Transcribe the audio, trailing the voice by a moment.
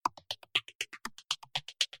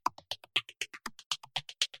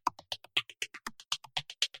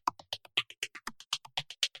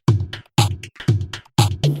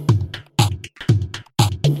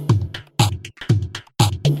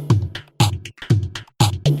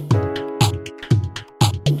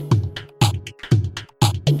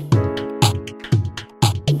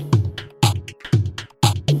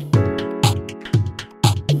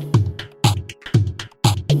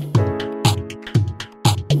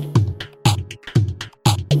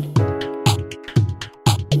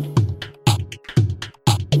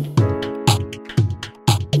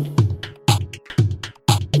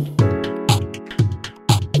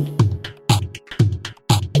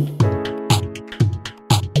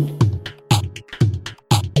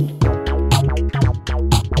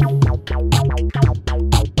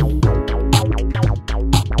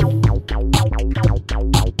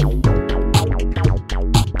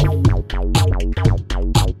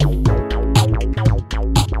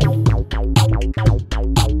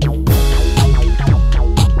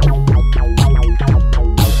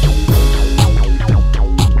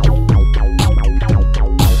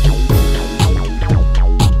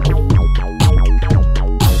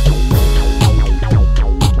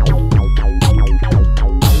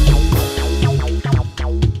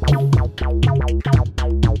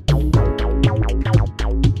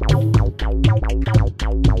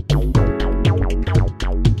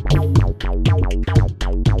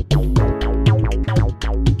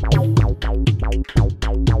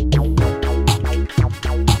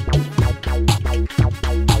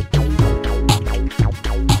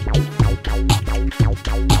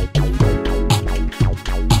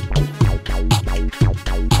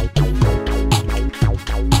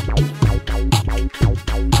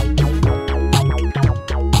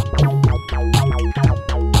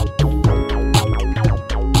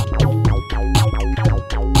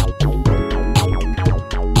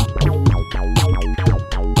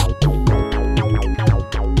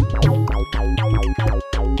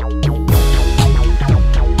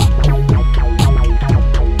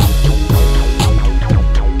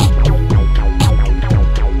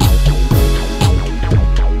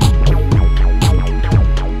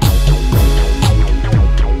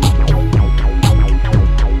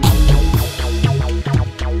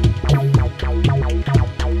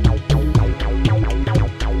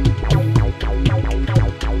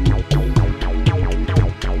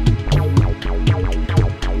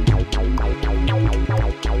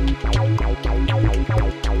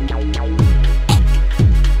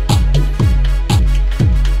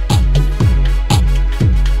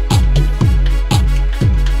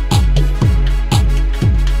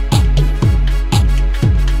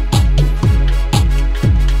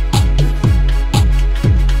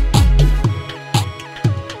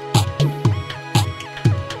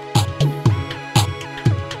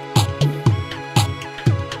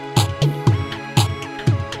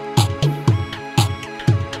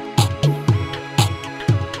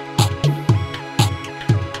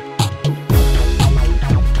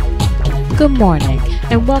Good morning,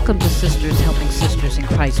 and welcome to Sisters Helping Sisters in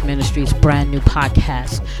Christ Ministries' brand new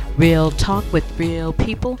podcast, Real Talk with Real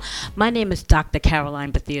People. My name is Dr.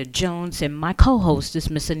 Karoline Bethea-Jones, and my co-host is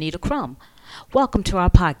Miss Anita Crum. Welcome to our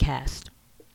podcast.